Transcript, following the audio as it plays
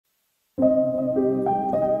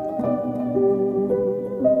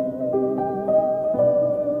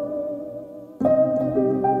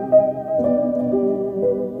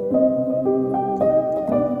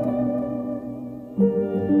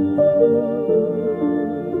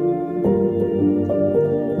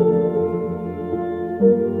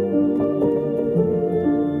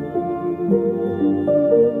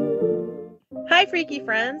Wiki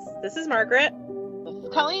friends. This is Margaret. This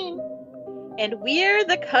is Colleen. And we're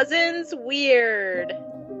the Cousins Weird.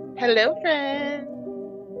 Hello, friends.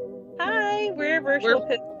 Hi, we're virtual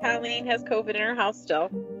because Colleen has COVID in her house still.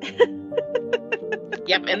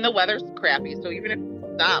 Yep, and the weather's crappy, so even if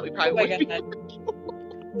it's not, we probably would be.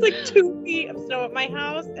 It's like 2 feet of snow at my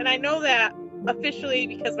house, and I know that officially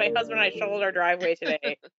because my husband and I shoveled our driveway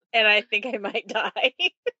today, and I think I might die.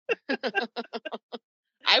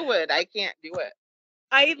 I would. I can't do it.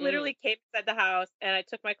 I literally came inside the house, and I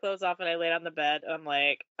took my clothes off, and I laid on the bed, and I'm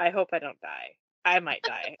like, I hope I don't die. I might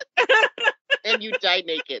die. And you die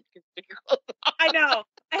naked. I know.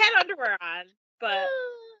 I had underwear on, but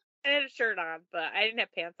I had a shirt on, but I didn't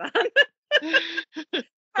have pants on.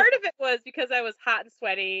 Part of it was because I was hot and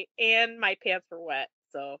sweaty, and my pants were wet.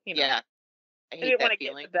 So, you know. Yeah. I didn't want to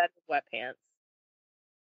get in bed with wet pants.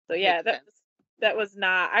 So, yeah, that was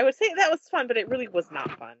not... I would say that was fun, but it really was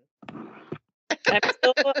not fun. I'm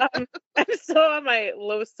still on my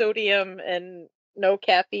low sodium and no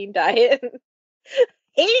caffeine diet.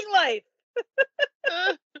 Hating life.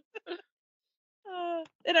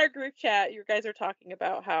 In our group chat, you guys are talking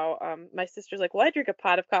about how my sister's like, well, I drink a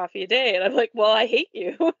pot of coffee a day. And I'm like, well, I hate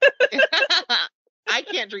you. I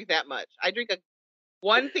can't drink that much. I drink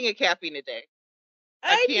one thing of caffeine a day.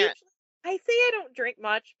 I can't. I say I don't drink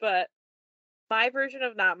much, but my version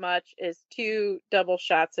of not much is 2 double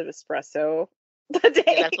shots of espresso a day.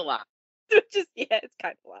 Yeah, that's a lot. Which is, it's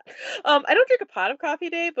kind of a lot. I don't drink a pot of coffee a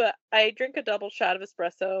day, but I drink a double shot of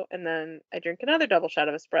espresso, and then I drink another double shot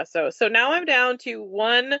of espresso. So now I'm down to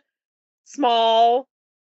 1 small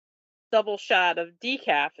double shot of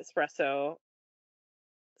decaf espresso.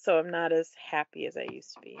 So I'm not as happy as I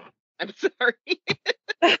used to be. I'm sorry.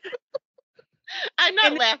 I'm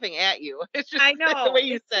not laughing at you. It's just I know, the way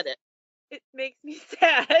you said it. It makes me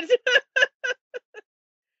sad.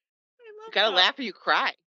 You gotta laugh or you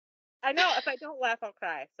cry. I know. If I don't laugh, I'll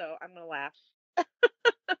cry. So I'm gonna laugh.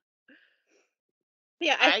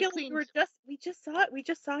 Yeah, I feel like we just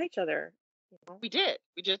saw each other. You know? We did.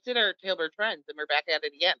 We just did our Tailbird Friends, and we're back at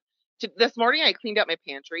it again. This morning, I cleaned out my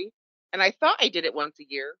pantry, and I thought I did it once a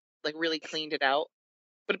year, like really cleaned it out,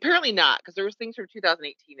 but apparently not, because there was things from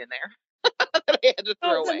 2018 in there that I had to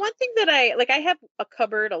throw away. The one thing that I have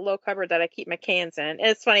a low cupboard that I keep my cans in. And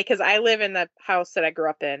it's funny because I live in the house that I grew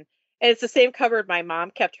up in, and it's the same cupboard my mom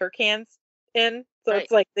kept her cans in. So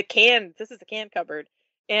It's like this is the can cupboard,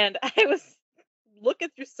 and I was looking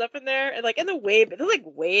through stuff in there, and like in the way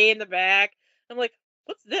in the back. I'm like,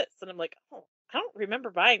 what's this? And I'm like, oh, I don't remember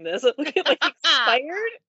buying this. It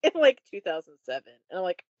expired in like 2007, and I'm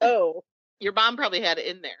like, oh, your mom probably had it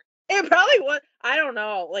in there. It probably was. I don't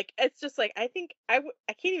know. Like, it's just like, I think I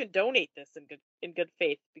can't even donate this in good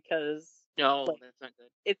faith because no, that's not good.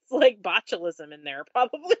 It's like botulism in there,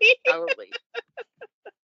 probably. Probably.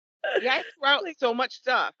 Yeah, I threw out so much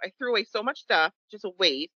stuff. I threw away so much stuff, just a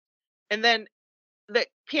waste. And then the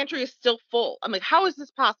pantry is still full. I'm like, how is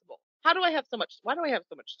this possible? Why do I have so much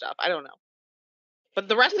stuff? I don't know. But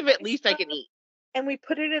the rest of it, at least I can eat. And we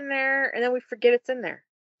put it in there, and then we forget it's in there.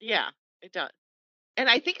 Yeah, it does. And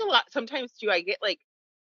I think a lot, sometimes too, I get like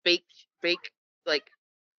baked, like,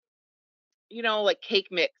 like cake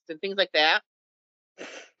mix and things like that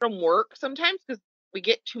from work sometimes, because we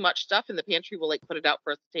get too much stuff and the pantry will like put it out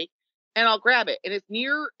for us to take, and I'll grab it, and it's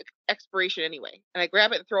near expiration anyway, and I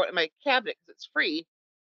grab it and throw it in my cabinet because it's free,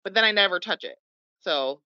 but then I never touch it.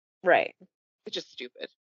 So right, it's just stupid.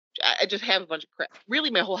 I just have a bunch of crap. Really,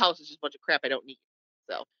 my whole house is just a bunch of crap I don't need.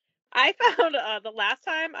 So I found the last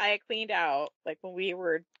time I cleaned out, like when we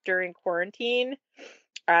were during quarantine,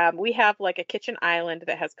 we have like a kitchen island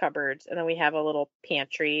that has cupboards, and then we have a little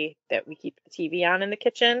pantry that we keep the TV on in the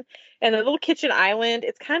kitchen. And the little kitchen island,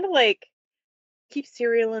 it's kind of like keep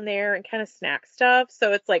cereal in there and kind of snack stuff.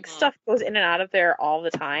 So it's like stuff goes in and out of there all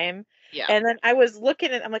the time. Yeah. And then I was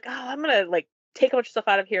looking at, I'm like, oh, I'm gonna like take a bunch of stuff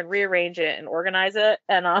out of here and rearrange it and organize it.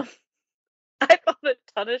 And I found a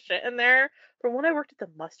ton of shit in there from when I worked at the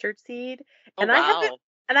Mustard Seed. And wow.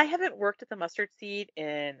 I haven't worked at the Mustard Seed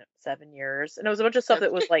in 7 years. And it was a bunch of stuff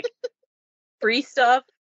that was like free stuff,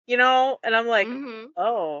 and I'm like,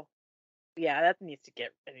 oh, yeah, I need to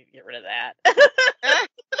get rid of that.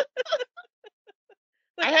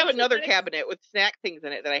 I have another cabinet with snack things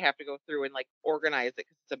in it that I have to go through and like organize it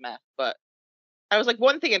because it's a mess. But I was like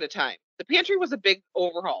one thing at a time. The pantry was a big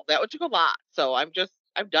overhaul. That took a lot. So I'm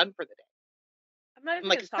done for the day. I'm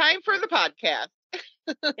like, it's time for the podcast.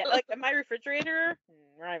 Yeah, like my refrigerator,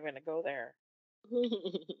 we're not even gonna go there.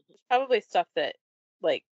 There's probably stuff that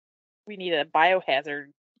like we need a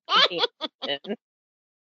biohazard in.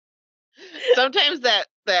 Sometimes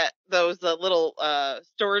those little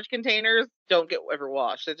storage containers don't get ever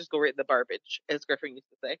washed. They just go right in the garbage, as Griffin used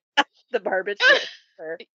to say. The garbage. Yes,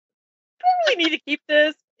 sure. Do I really need to keep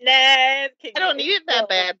this? Nah, I don't need it that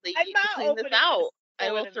badly. I'm not clean this opening out. this.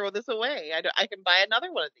 I will throw this away. I can buy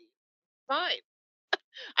another one of these. Fine.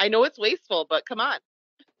 I know it's wasteful, but come on.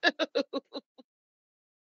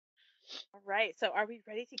 All right. So are we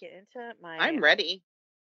ready to get into my... I'm ready.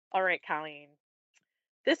 All right, Colleen.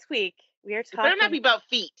 This week we are talking... It better not be about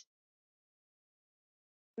feet.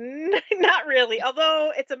 Not really.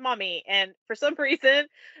 Although it's a mummy, and for some reason,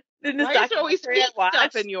 in this Why is there always feet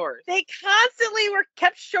stuff in yours? They constantly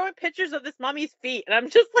kept showing pictures of this mummy's feet, and I'm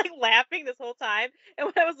just like laughing this whole time. And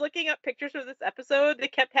when I was looking up pictures for this episode, they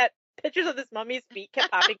had pictures of this mummy's feet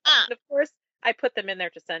kept popping up. And of course, I put them in there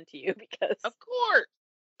to send to you because... Of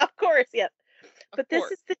course, yes. But this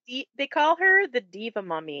is they call her the Diva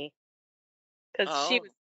Mummy because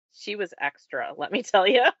she was extra, let me tell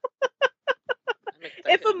you.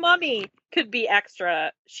 If a mummy could be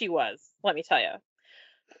extra, she was, let me tell you.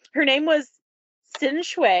 Her name was Xin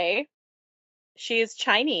Shui. She is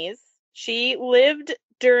Chinese. She lived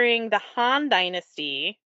during the Han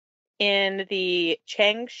Dynasty in the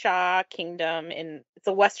Changsha Kingdom. It's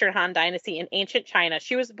a Western Han Dynasty in ancient China.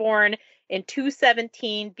 She was born in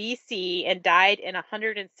 217 BC and died in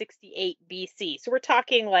 168 BC. So we're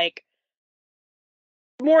talking like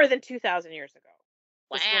more than 2,000 years ago.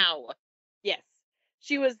 Wow. Yes.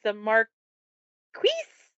 She was the Marquise.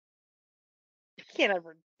 I can't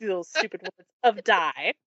ever do those stupid words. Of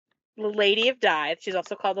Dai. The Lady of Dai. She's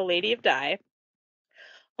also called the Lady of Dai.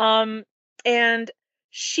 And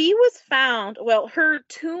she was found, her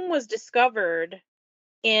tomb was discovered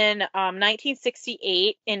in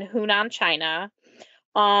 1968 in Hunan, China.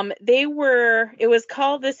 It was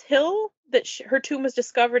called, this hill that her tomb was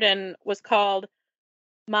discovered in was called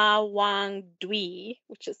Ma Wang Dui,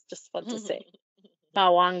 which is just fun to say. Ma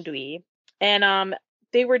Wang Dui. And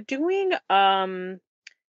they were doing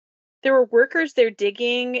there were workers there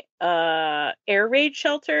digging air raid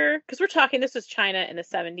shelter, because this was China in the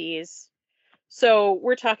 70s. So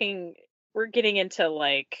we're getting into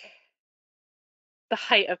like the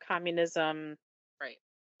height of communism. Right.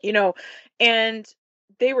 And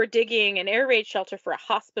they were digging an air raid shelter for a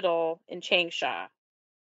hospital in Changsha.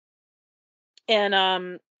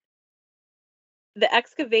 And the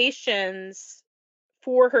excavations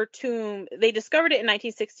for her tomb, they discovered it in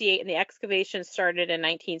 1968, and the excavation started in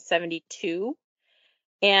 1972.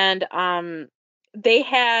 And they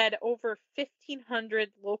had over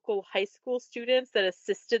 1,500 local high school students that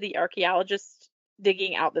assisted the archaeologists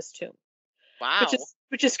digging out this tomb. Wow.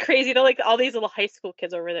 Which is crazy. Like all these little high school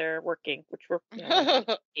kids over there working, which were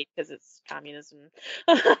because it's communism.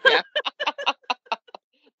 Yeah.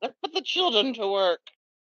 Let's put the children to work.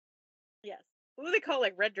 Yes. What do they call,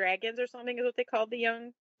 like red dragons or something is what they called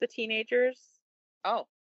the teenagers? Oh.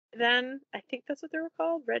 Then I think that's what they were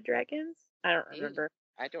called, red dragons. I don't remember.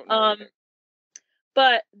 I don't know either.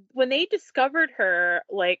 But when they discovered her,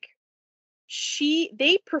 like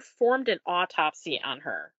they performed an autopsy on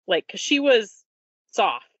her, like, because she was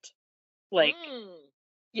soft, like,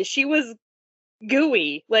 yeah, she was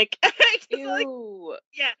gooey, like, Ew.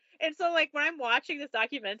 Yeah. And so, like, when I'm watching this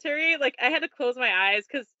documentary, like, I had to close my eyes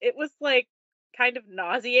because it was like kind of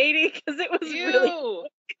nauseating, because it was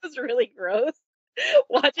really gross.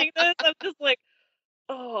 Watching this, I'm just like,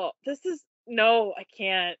 oh, this is no, I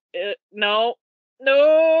can't. No,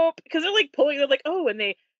 because they're like pulling. They're like, oh, and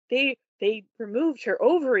they removed her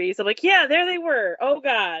ovaries. I'm like, yeah, there they were. Oh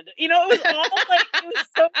God, it was all like, it was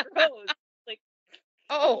so gross. Like,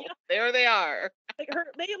 oh, there they are. Like they're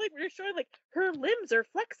showing like her limbs are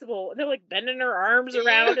flexible, and they're like bending her arms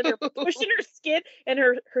around, and they're pushing her skin, and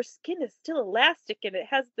her skin is still elastic, and it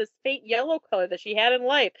has this faint yellow color that she had in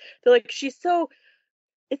life. They're like,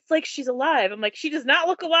 it's like she's alive. I'm like, she does not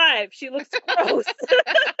look alive. She looks gross.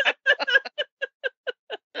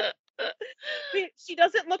 She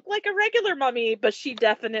doesn't look like a regular mummy, but she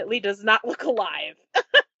definitely does not look alive.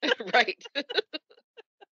 Right.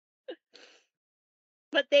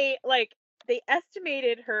 But they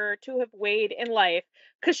estimated her to have weighed in life,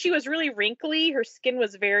 because she was really wrinkly. Her skin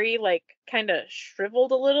was very like kind of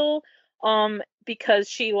shriveled a little, because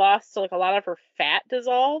she lost like a lot of her fat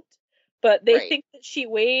dissolved. But they think that she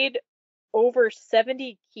weighed over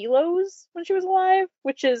 70 kilos when she was alive,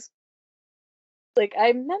 which is like,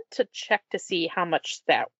 I meant to check to see how much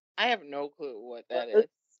that. I have no clue what that is.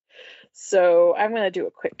 So I'm gonna do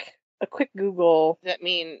a quick Google. Does that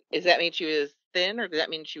mean she was thin, or does that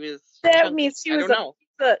mean she was? That chunky? means she was.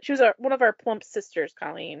 She was one of our plump sisters,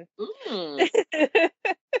 Colleen. Because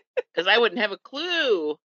I wouldn't have a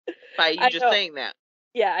clue. by you just saying that.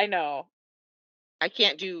 Yeah, I know. I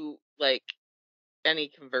can't do like any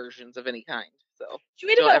conversions of any kind, so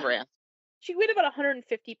don't ever ask. She weighed about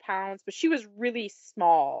 150 pounds, but she was really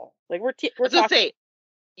small. Like we're I was gonna say,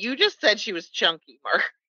 you just said she was chunky, Mark.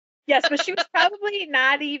 Yes, but she was probably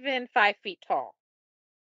not even 5 feet tall.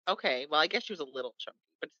 Okay, well, I guess she was a little chunky,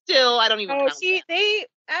 but still, I don't even count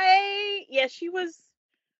that. She was.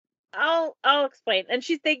 I'll explain. And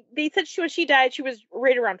they said when she died, she was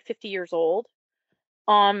right around 50 years old.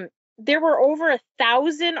 There were over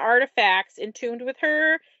 1,000 artifacts entombed with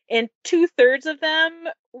her, and 2/3 of them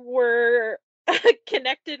were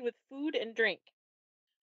connected with food and drink.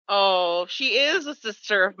 Oh, she is a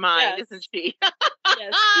sister of mine, isn't she?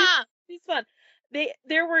 Yes, she's fun.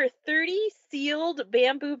 There were 30 sealed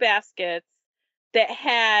bamboo baskets that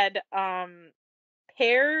had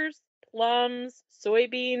pears, plums,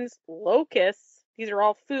 soybeans, locusts. These are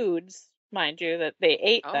all foods, mind you, that they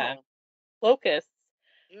ate then. Locusts.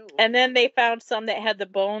 Ew. And then they found some that had the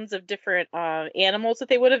bones of different animals that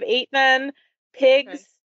they would have ate then. Pigs,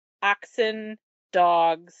 oxen,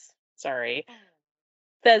 dogs,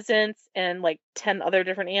 pheasants, and like 10 other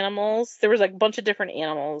different animals. There was like a bunch of different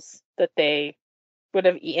animals that they would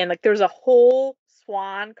have eaten. Like there was a whole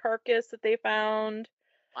swan carcass that they found.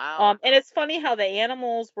 Wow. And it's funny how the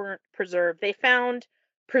animals weren't preserved. They found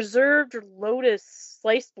preserved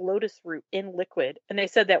sliced lotus root in liquid. And they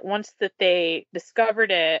said that once that they discovered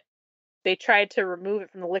it, they tried to remove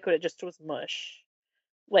it from the liquid. It just was mush.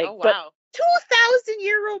 Like, oh, wow. But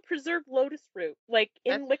 2,000-year-old preserved lotus root, like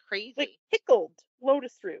in crazy. Like pickled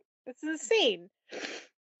lotus root. It's insane.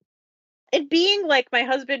 And being like my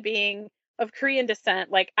husband being of Korean descent,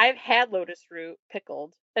 like I've had lotus root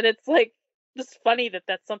pickled, and it's like just funny that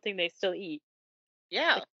that's something they still eat.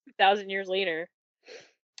 Yeah. Like 2,000 years later.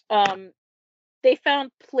 They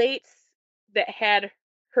found plates that had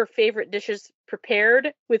her favorite dishes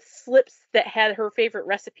prepared with slips that had her favorite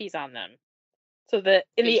recipes on them. So that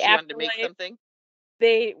in the afterlife,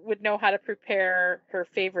 they would know how to prepare her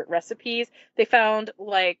favorite recipes. They found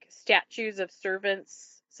like statues of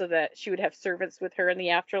servants so that she would have servants with her in the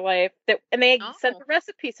afterlife. And they sent the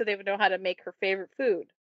recipe so they would know how to make her favorite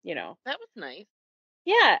food, you know. That was nice.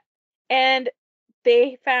 Yeah. And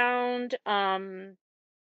they found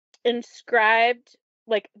inscribed,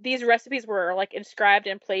 like these recipes were like inscribed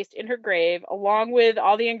and placed in her grave along with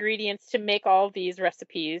all the ingredients to make all of these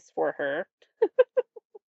recipes for her.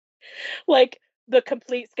 Like the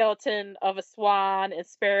complete skeleton of a swan and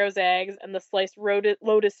sparrow's eggs and the sliced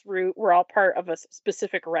lotus root were all part of a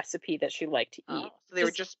specific recipe that she liked to eat. So they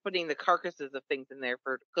were just putting the carcasses of things in there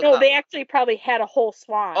for cook. No, they actually probably had a whole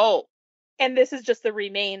swan. Oh. And this is just the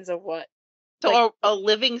remains of what. So like, a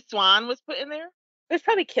living swan was put in there? It was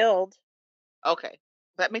probably killed. Okay.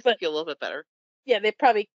 That makes me feel a little bit better. Yeah, they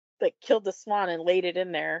probably like killed the swan and laid it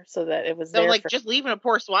in there so that it was there. Like just leaving a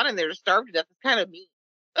poor swan in there to starve to death is kind of mean.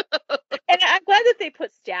 And I'm glad that they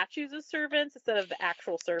put statues of servants instead of the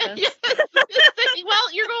actual servants. Yes.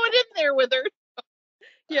 Well, you're going in there with her.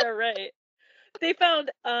 Yeah, right. They found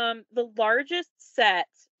the largest set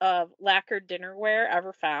of lacquered dinnerware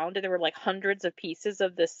ever found, and there were like hundreds of pieces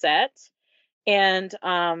of this set. And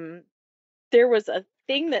there was a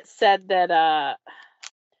thing that said that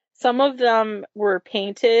some of them were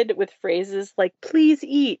painted with phrases like "please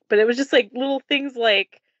eat," but it was just like little things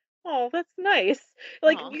like, "Oh, that's nice."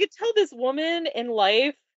 Like you could tell this woman in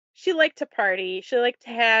life, she liked to party. She liked to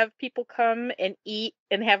have people come and eat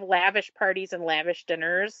and have lavish parties and lavish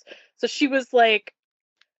dinners. So she was like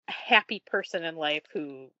a happy person in life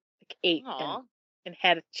who like, ate and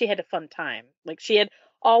had a fun time. Like she had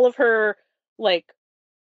all of her like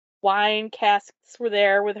wine casks were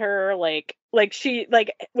there with her, like she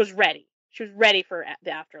like was ready. She was ready for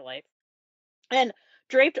the afterlife. And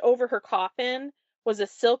draped over her coffin was a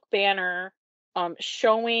silk banner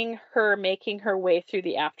showing her making her way through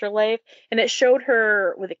the afterlife, and it showed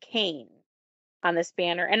her with a cane on this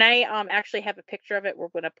banner. And I actually have a picture of it we're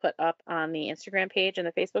going to put up on the Instagram page and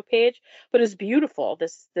the Facebook page, but it's beautiful,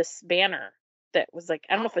 this banner that was like,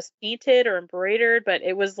 I don't know if it was painted or embroidered, but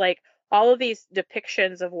it was like all of these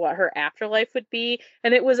depictions of what her afterlife would be,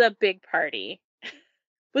 and it was a big party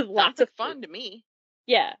with lots of fun to me.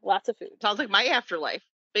 Yeah, lots of food. Sounds like my afterlife.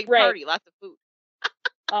 Big party, lots of food.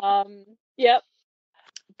 Yep.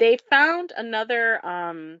 They found another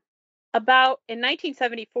about in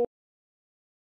 1974